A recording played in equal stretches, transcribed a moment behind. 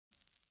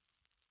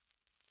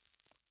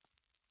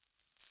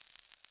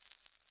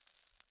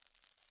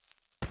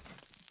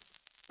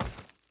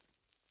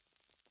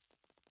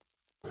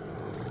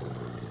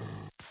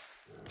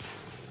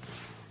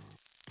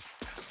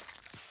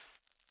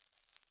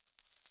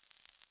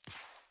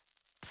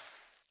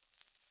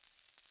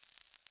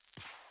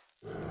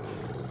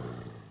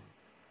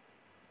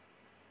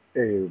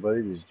Hey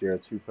everybody, this is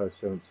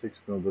JR2576 with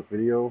another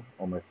video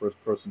on my first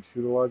person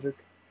shooter logic.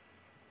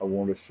 I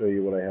wanted to show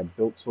you what I have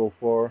built so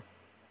far.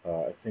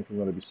 I think I'm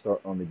going to be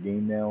starting on the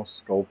game now,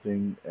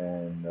 sculpting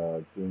and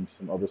doing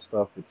some other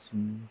stuff with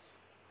scenes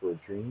for a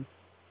dream.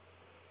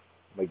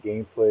 My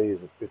gameplay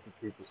is at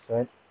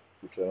 53%,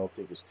 which I don't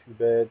think is too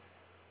bad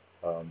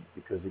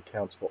because it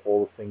counts for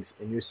all the things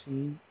in your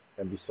scene.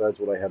 And besides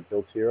what I have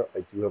built here,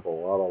 I do have a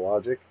lot of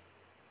logic.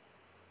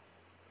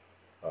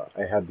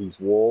 I have these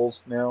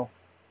walls now,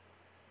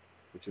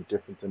 which are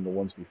different than the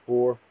ones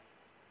before.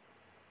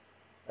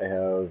 I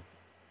have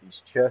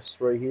these chests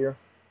right here.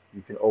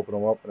 You can open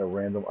them up and a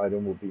random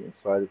item will be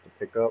inside it to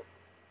pick up.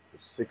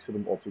 There's 6 of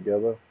them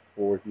altogether,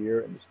 4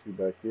 here and there's 2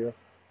 back here.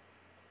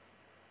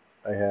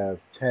 I have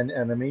 10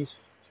 enemies,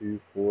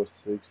 2, 4,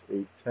 6,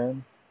 8,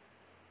 10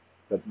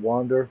 that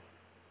wander.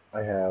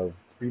 I have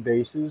 3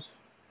 bases.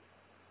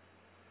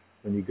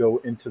 When you go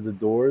into the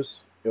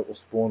doors, it will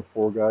spawn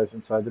 4 guys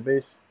inside the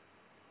base.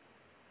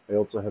 I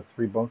also have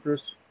 3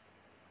 bunkers.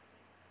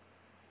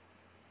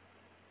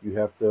 You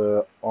have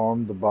to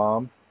arm the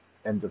bomb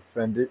and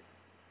defend it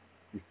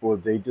before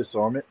they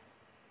disarm it.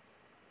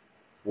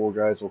 4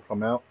 guys will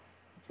come out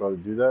and try to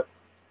do that.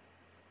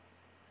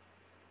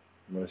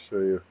 I'm going to show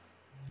you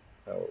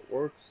how it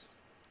works.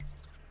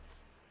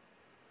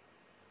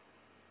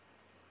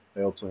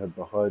 I also have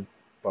the HUD,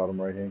 bottom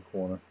right hand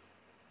corner.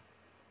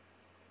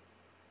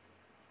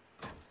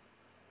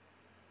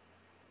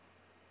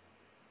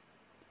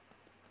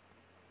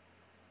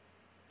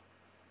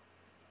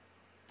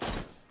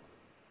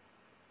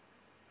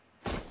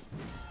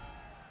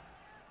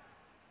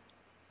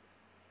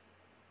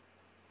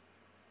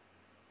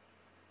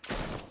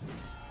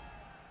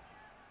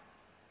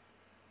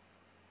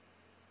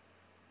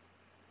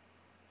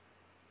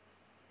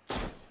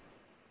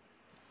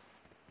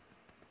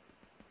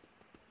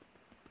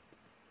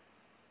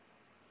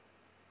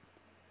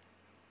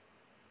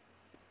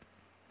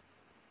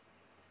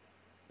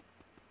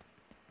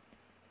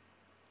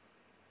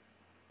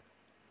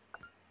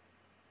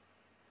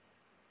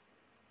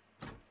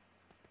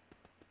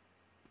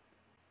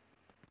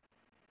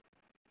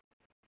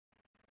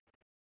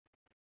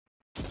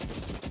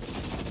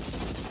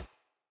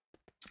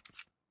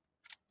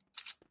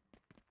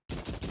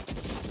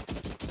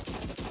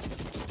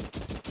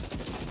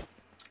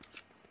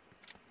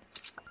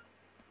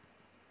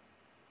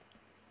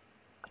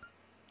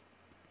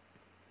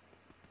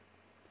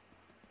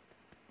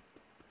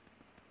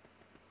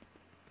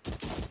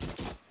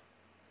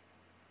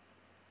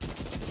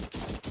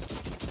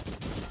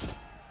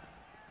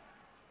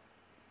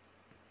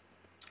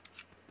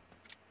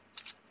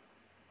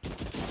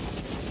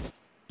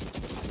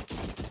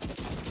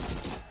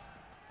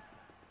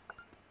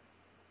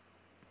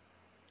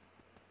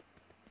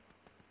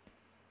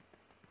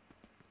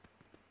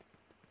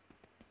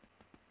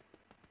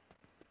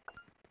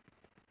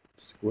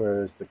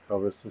 Square is the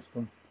cover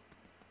system.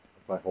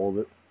 If I hold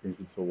it, brings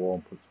me to the wall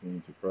and puts me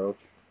into crouch.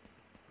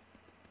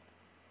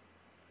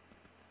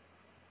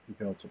 You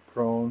can also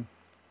prone.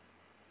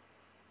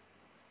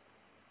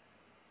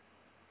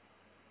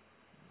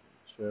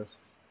 Chest.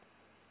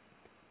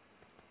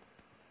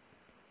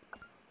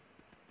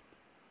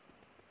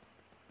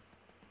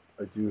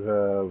 I do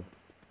have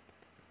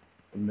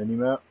a mini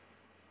map,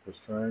 press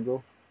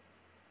triangle,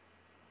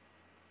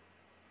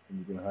 and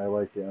you can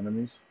highlight the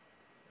enemies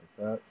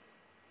like that,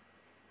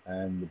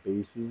 and the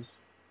bases.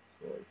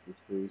 So like this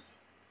base,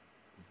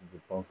 this is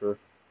a bunker,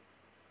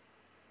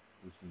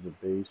 this is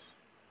a base.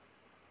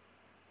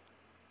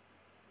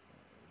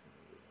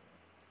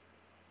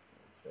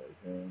 Tag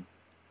him.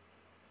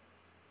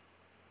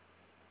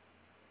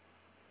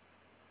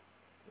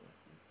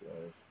 These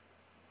guys.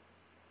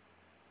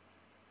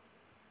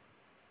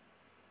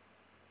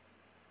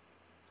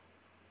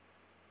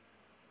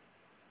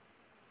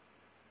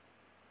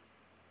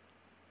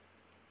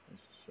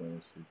 Just showing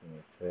you so you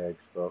can tag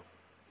stuff,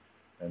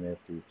 and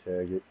after you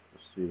tag it, you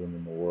see them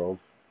in the world.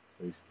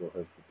 So he still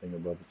has the thing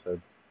above his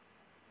head.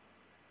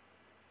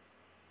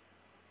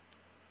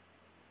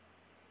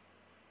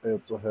 I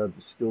also have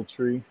the skill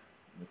tree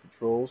and the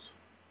controls.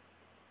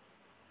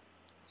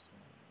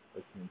 So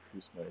I can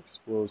increase my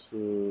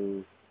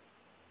explosive.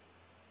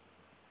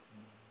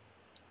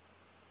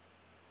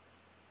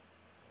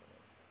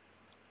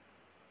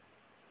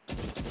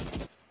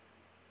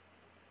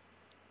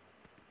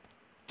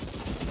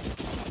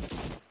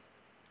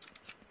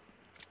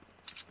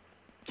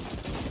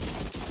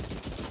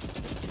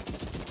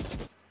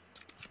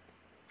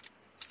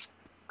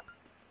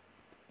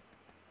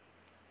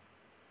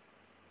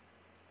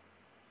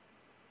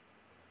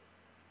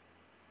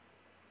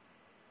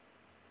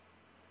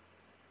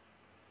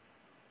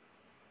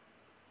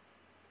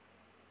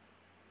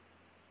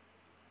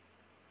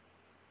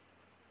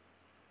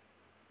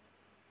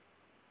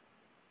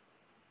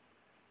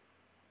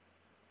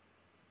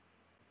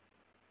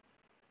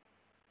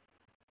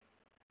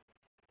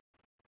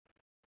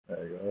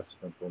 There you go, I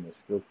spent all my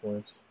skill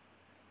points.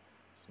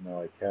 So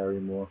now I carry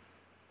more.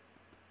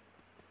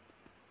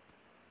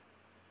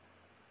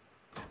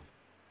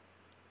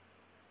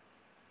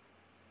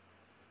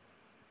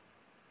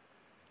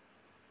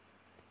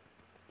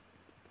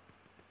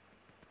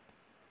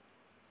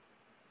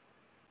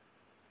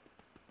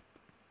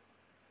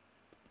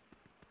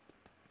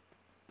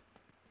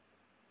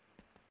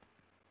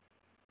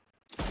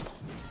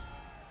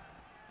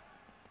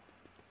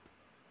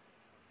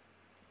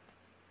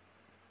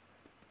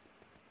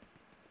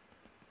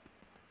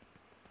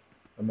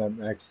 I'm at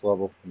max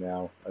level for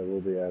now. I will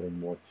be adding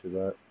more to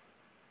that.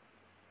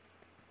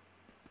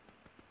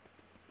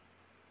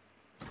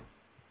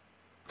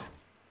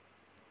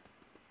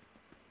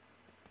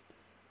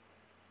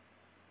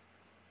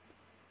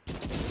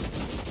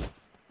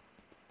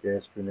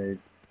 Gas grenade.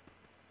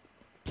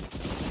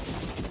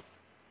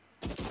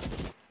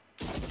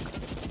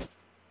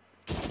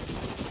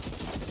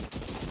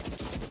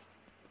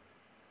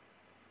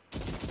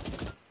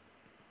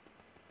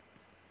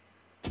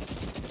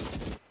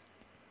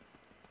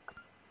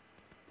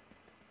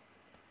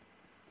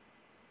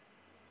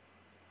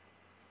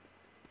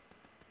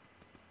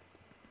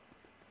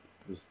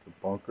 This is the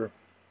bunker.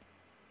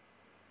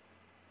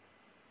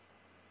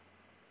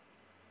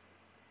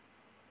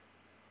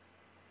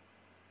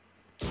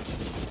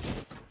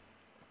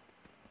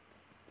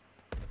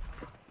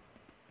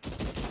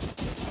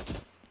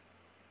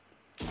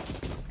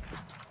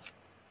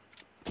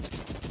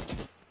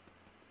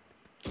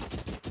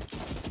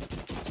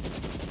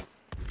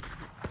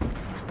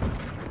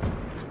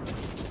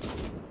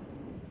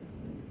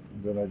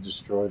 And then I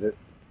destroyed it.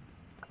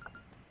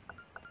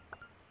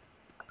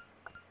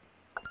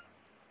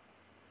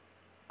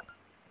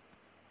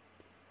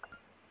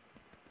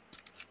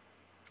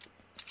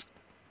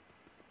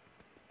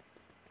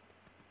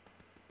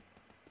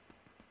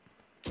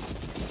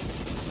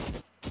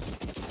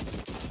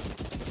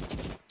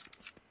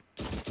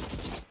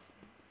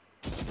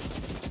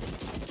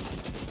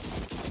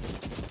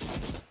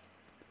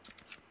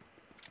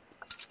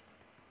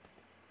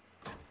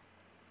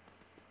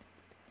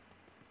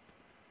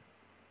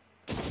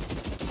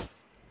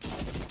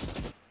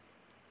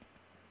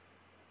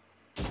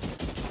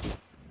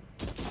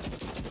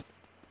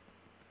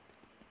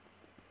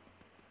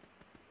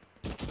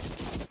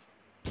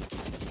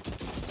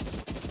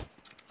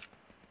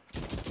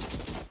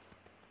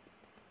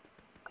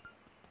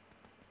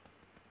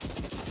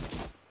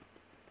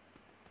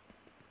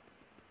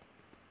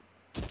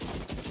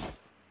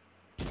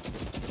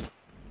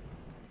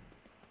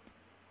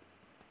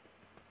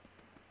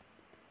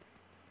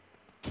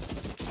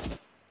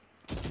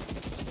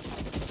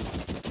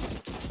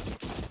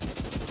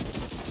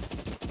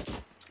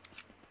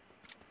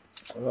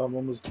 I'm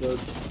almost dead.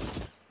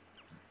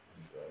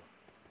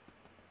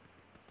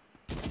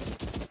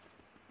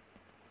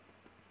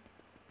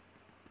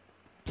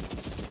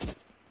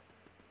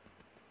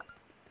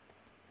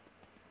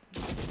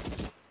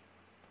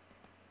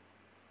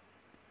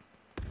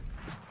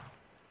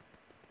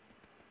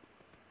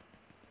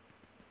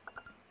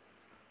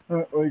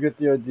 Alright, well, you get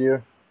the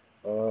idea.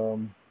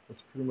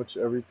 That's pretty much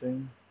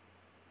everything.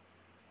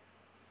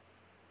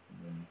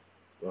 And then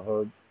the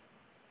HUD,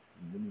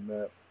 the mini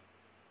map.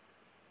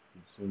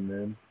 Zoom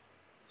in,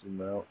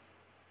 zoom out.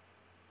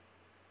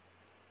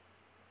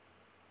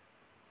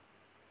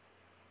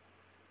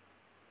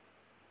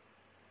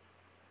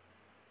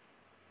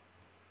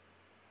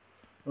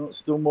 Well,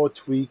 still more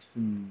tweaks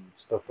and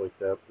stuff like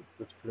that, but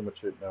that's pretty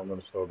much it. Now I'm going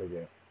to start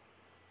again.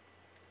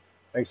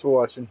 Thanks for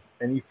watching.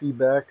 Any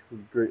feedback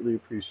would be greatly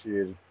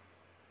appreciated.